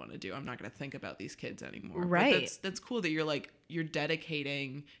what I want to do. I'm not gonna think about these kids anymore. Right. But that's cool that you're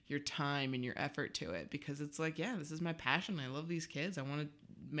dedicating your time and your effort to it, because it's like, yeah, this is my passion. I love these kids. I want to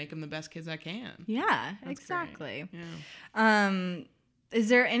make them the best kids I can. Yeah, that's exactly. Great. Yeah. Is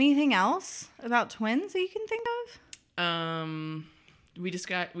there anything else about twins that you can think of? We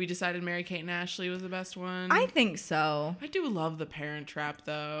decided Mary-Kate and Ashley was the best one. I think so. I do love the Parent Trap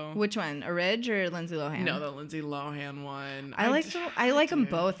though. Which one? A Ridge or Lindsay Lohan? No, the Lindsay Lohan one. I like them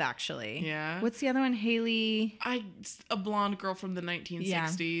both actually. Yeah. What's the other one? Haley. A blonde girl from the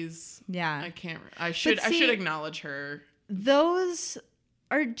 1960s. Yeah. I can't. I should acknowledge her. Those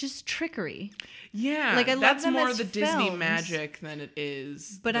are just trickery. Yeah. Like I love that's them more as the Disney films, magic than it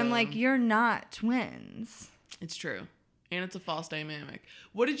is. But I'm like, you're not twins. It's true. And it's a false dynamic.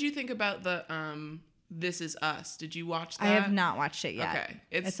 What did you think about the This Is Us? Did you watch that? I have not watched it yet. Okay.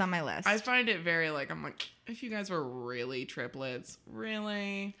 It's on my list. I find it very I'm like, if you guys were really triplets,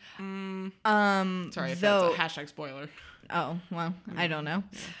 really? Sorry if that's a hashtag spoiler. Oh, well, I don't know.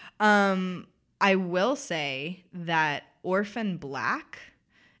 I will say that Orphan Black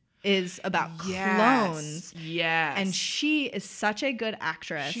is about clones. Yes. And she is such a good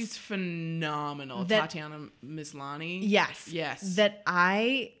actress. She's phenomenal. Tatiana Maslany. Yes. Yes. That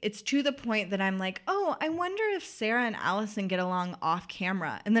it's to the point that I'm like, oh, I wonder if Sarah and Allison get along off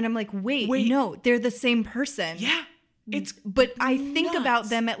camera. And then I'm like, wait, no, they're the same person. Yeah. But I think nuts. about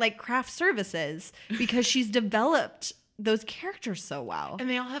them at like craft services because she's developed those characters so well. And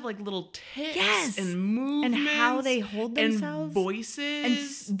they all have like little tics and movements. And how they hold themselves. And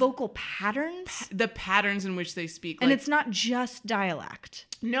voices. And vocal patterns. The patterns in which they speak. And it's not just dialect.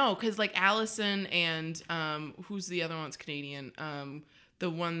 No, because like Allison and who's the other one's Canadian? The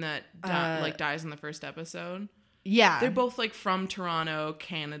one that dies in the first episode. Yeah. They're both like from Toronto,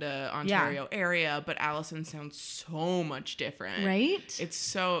 Canada, Ontario area, but Allison sounds so much different. Right?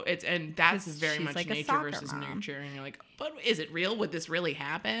 And that's very much like nature versus nurture. And you're like, but is it real? Would this really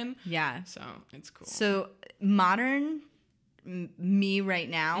happen? Yeah. So it's cool. So modern me right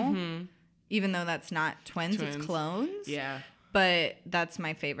now, even though that's not twins, it's clones. Yeah. But that's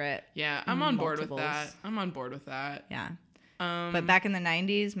my favorite. Yeah, I'm on board with that. Yeah. But back in the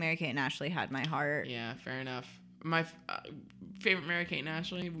 90s, Mary-Kate and Ashley had my heart. Yeah, fair enough. My favorite Mary-Kate and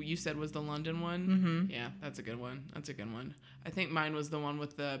Ashley, you said, was the London one. Mm-hmm. Yeah, that's a good one. I think mine was the one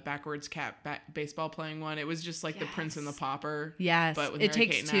with the backwards cap baseball playing one. It was just like the Prince and the Pauper. Yes. But with It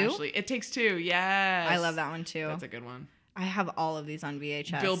Mary-Kate Takes and Two? Ashley. It Takes Two, yes. I love that one too. That's a good one. I have all of these on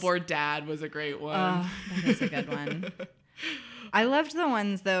VHS. Billboard Dad was a great one. Oh, that is a good one. I loved the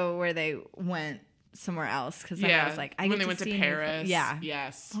ones, though, where they went somewhere else. Because I was like, when they went to Paris. Yeah.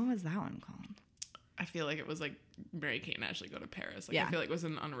 Yes. What was that one called? I feel like it was like Mary-Kate and Ashley Go to Paris. I feel like it was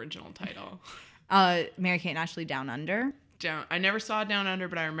an unoriginal title. Mary-Kate and Ashley Down Under. I never saw Down Under,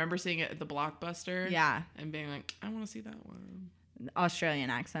 but I remember seeing it at the Blockbuster. Yeah. And being like, I want to see that one.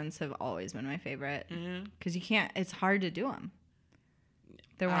 Australian accents have always been my favorite. Yeah. Because you can't, it's hard to do them.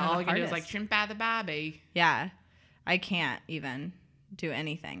 They're one all of the you can do is hardest. like, trim by the Bobby. Yeah. I can't even do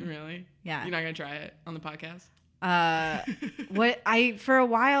anything. Really? Yeah. You're not going to try it on the podcast? For a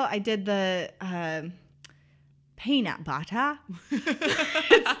while I did the peanut butter.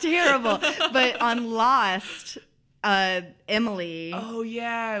 It's terrible. But on Lost, Emily. Oh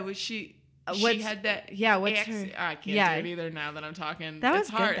yeah, was she had that. Yeah, what's her? I can't do it either now that I'm talking. That was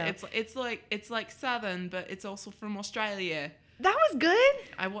it's hard. good, though. It's like Southern, but it's also from Australia. That was good.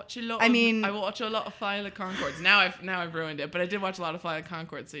 I watch a lot of Flight of the Conchords. Now I've ruined it, but I did watch a lot of Flight of the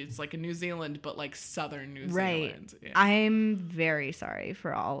Conchords. So it's like a New Zealand, but like Southern New Zealand. Yeah. I'm very sorry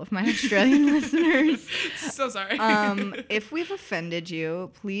for all of my Australian listeners. So sorry. If we've offended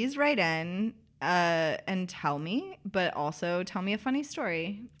you, please write in and tell me, but also tell me a funny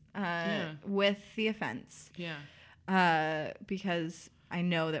story with the offense. Yeah. Because I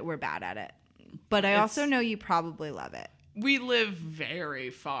know that we're bad at it, but I also know you probably love it. We live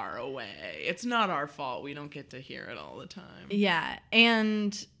very far away. It's not our fault. We don't get to hear it all the time. Yeah.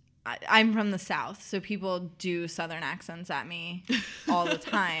 And I'm from the South, so people do Southern accents at me all the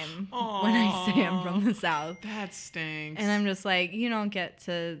time when I say I'm from the South. That stinks. And I'm just like, you don't get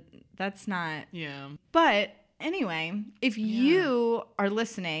to, that's not. Yeah. But anyway, if you are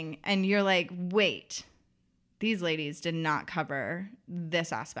listening and you're like, wait, these ladies did not cover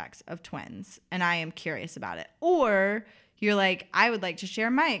this aspect of twins, and I am curious about it. Or you're like, I would like to share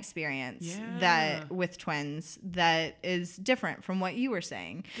my experience that with twins that is different from what you were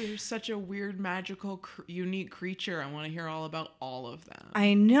saying. They're such a weird, magical, unique creature. I want to hear all about all of them.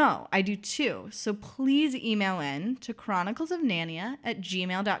 I know. I do too. So please email in to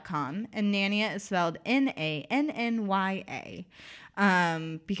chroniclesofnanya@gmail.com. And Nanya is spelled Nanya.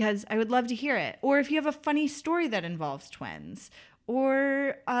 Because I would love to hear it. Or if you have a funny story that involves twins,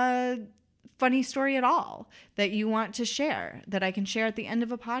 or funny story at all that you want to share that I can share at the end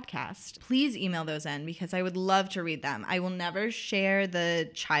of a podcast, please email those in because I would love to read them. I will never share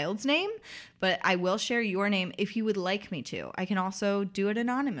the child's name, but I will share your name if you would like me to. I can also do it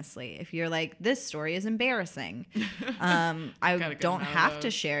anonymously if you're like, this story is embarrassing. I don't have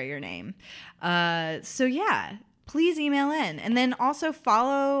to share your name. So yeah, please email in. And then also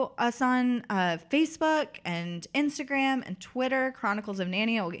follow us on Facebook and Instagram and Twitter, Chronicles of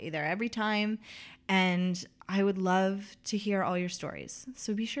Nanny. I will get you there every time. And I would love to hear all your stories.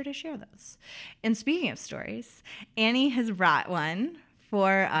 So be sure to share those. And speaking of stories, Annie has brought one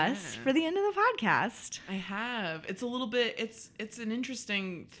for us for the end of the podcast. I have. It's a little bit, it's an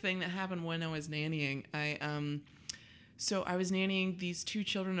interesting thing that happened when I was nannying. So I was nannying these two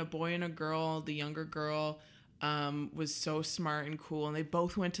children, a boy and a girl. The younger girl was so smart and cool, and they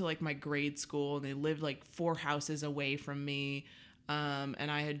both went to like my grade school, and they lived like 4 houses away from me. And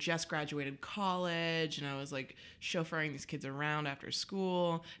I had just graduated college, and I was like chauffeuring these kids around after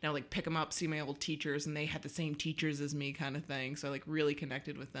school. And I would like pick them up, see my old teachers, and they had the same teachers as me, kind of thing. So I like really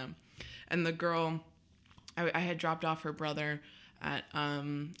connected with them. And the girl, I had dropped off her brother at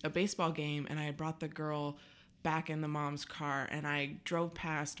a baseball game, and I had brought the girl back in the mom's car, and I drove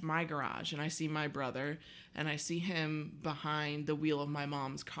past my garage, and I see my brother, and I see him behind the wheel of my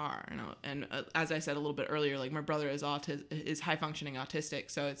mom's car. And as I said a little bit earlier, like my brother is high functioning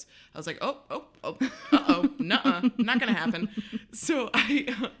autistic, so I was like, nuh-uh, not gonna happen. So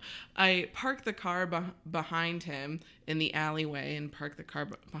I parked the car behind him in the alleyway, and parked the car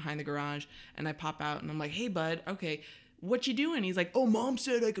behind the garage, and I pop out, and I'm like, hey bud, okay, what you doing? He's like, oh, mom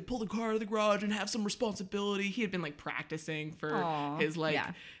said I could pull the car out of the garage and have some responsibility. He had been like practicing for his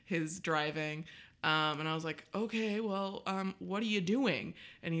driving. And I was like, okay, well, what are you doing?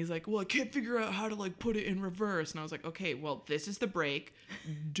 And he's like, well, I can't figure out how to like put it in reverse. And I was like, okay, well, this is the brake.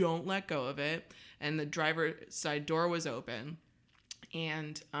 Don't let go of it. And the driver's side door was open,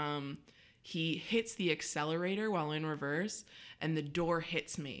 and he hits the accelerator while in reverse, and the door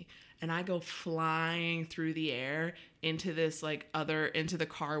hits me. And I go flying through the air into into the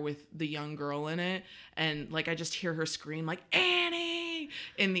car with the young girl in it. And like, I just hear her scream like, Annie,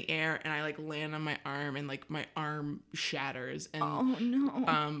 in the air. And I like land on my arm, and like my arm shatters. And oh no.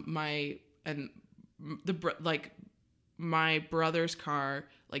 My brother's car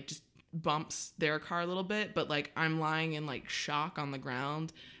like just bumps their car a little bit, but like I'm lying in like shock on the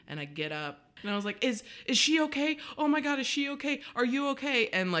ground, and I get up. And I was like, is she okay? Oh my God, is she okay? Are you okay?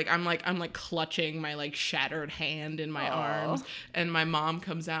 And like, I'm clutching my like shattered hand in my arms. And my mom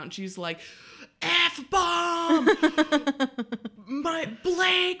comes out, and she's like, F-bomb! My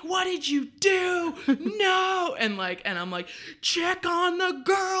Blake, what did you do? No! And I'm like, check on the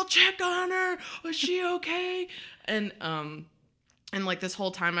girl, check on her. Was she okay? And like this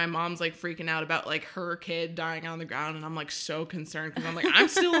whole time, my mom's like freaking out about like her kid dying on the ground. And I'm like so concerned, because I'm like, I'm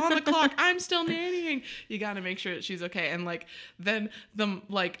still on the clock. I'm still nannying. You got to make sure that she's okay. And like, then I'm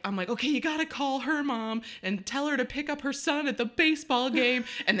like, okay, you got to call her mom and tell her to pick up her son at the baseball game.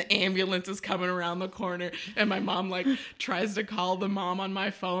 And the ambulance is coming around the corner. And my mom like tries to call the mom on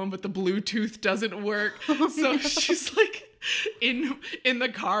my phone, but the Bluetooth doesn't work. So she's like in the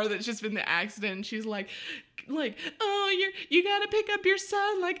car that's just been the accident. And she's like, oh, you gotta pick up your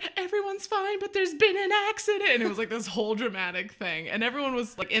son, like everyone's fine, but there's been an accident. And it was like this whole dramatic thing, and everyone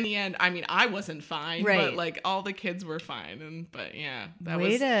was like, in the end, I mean, I wasn't fine, right, but like all the kids were fine. But yeah, that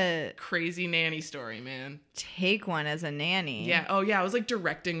was a crazy nanny story, man. Take one as a nanny. Yeah. Oh yeah, I was like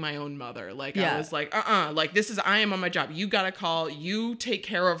directing my own mother. Like I was like, like I am on my job. You gotta call, you take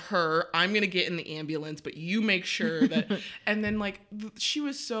care of her, I'm gonna get in the ambulance, but you make sure that. And then like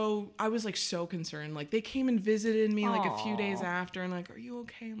I was like so concerned. Like they came and visited me like a few days after, and like, are you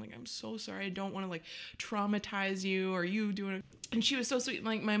okay? I'm like, I'm so sorry, I don't want to like traumatize you. Are you doing it? And she was so sweet.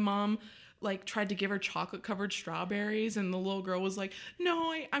 Like my mom like tried to give her chocolate covered strawberries, and the little girl was like,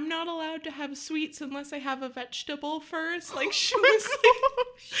 no, I'm not allowed to have sweets unless I have a vegetable first. Like she was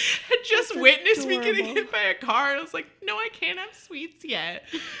like, had just witnessed me getting hit by a car, and I was like, no, I can't have sweets yet.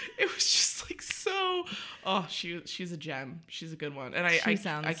 It was just like so, she's a gem. She's a good one. And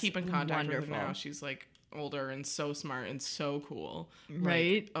I keep in contact with her now. She's like older and so smart and so cool,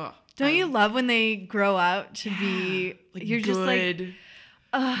 right? Like, don't you love when they grow out to be like, you're good. Just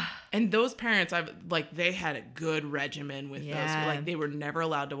like and those parents, they had a good regimen with those. Like they were never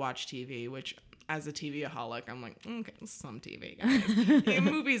allowed to watch TV, which as a TV-aholic, I'm like, okay, some TV, guys. Yeah,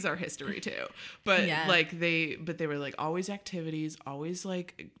 movies are history too, but they were like always activities, always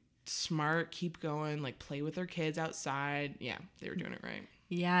like smart, keep going, like play with their kids outside. Yeah, they were doing it right.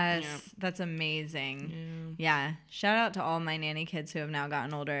 Yes, Yeah. that's amazing. Yeah. Shout out to all my nanny kids who have now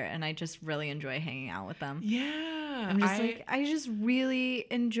gotten older, and I just really enjoy hanging out with them. Yeah. I'm just I just really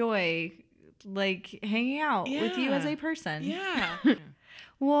enjoy hanging out with you as a person. Yeah.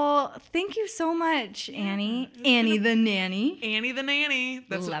 Well, thank you so much, Annie. Annie the nanny. Annie the nanny.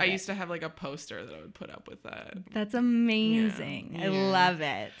 That's Love I it. used to have like a poster that I would put up with that. That's amazing. Yeah. I love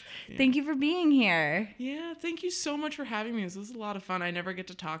it. Thank you for being here. Yeah, thank you so much for having me. This was a lot of fun. I never get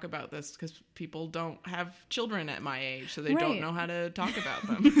to talk about this because people don't have children at my age, so they don't know how to talk about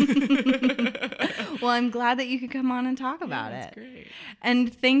them. Well, I'm glad that you could come on and talk about That's it. great.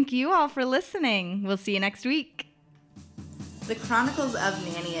 And thank you all for listening. We'll see you next week. The Chronicles of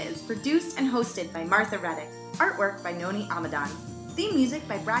Nania is produced and hosted by Martha Reddick. Artwork by Noni Amadan. Theme music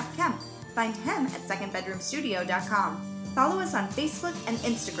by Brad Kemp. Find him at secondbedroomstudio.com. Follow us on Facebook and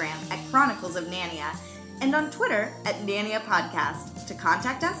Instagram at Chronicles of Nania and on Twitter at Nania Podcast. To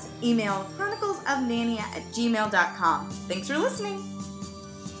contact us, email chroniclesofnania@gmail.com. Thanks for listening.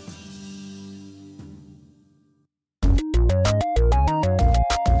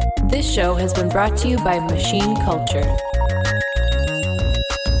 This show has been brought to you by Machine Culture.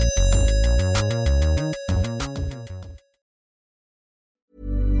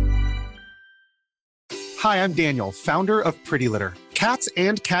 Hi, I'm Daniel, founder of Pretty Litter. Cats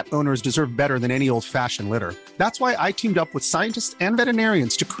and cat owners deserve better than any old-fashioned litter. That's why I teamed up with scientists and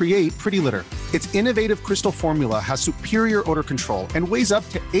veterinarians to create Pretty Litter. Its innovative crystal formula has superior odor control and weighs up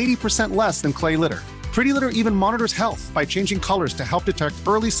to 80% less than clay litter. Pretty Litter even monitors health by changing colors to help detect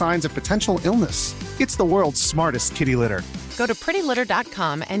early signs of potential illness. It's the world's smartest kitty litter. Go to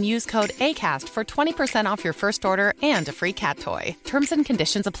prettylitter.com and use code ACAST for 20% off your first order and a free cat toy. Terms and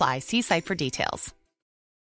conditions apply. See site for details.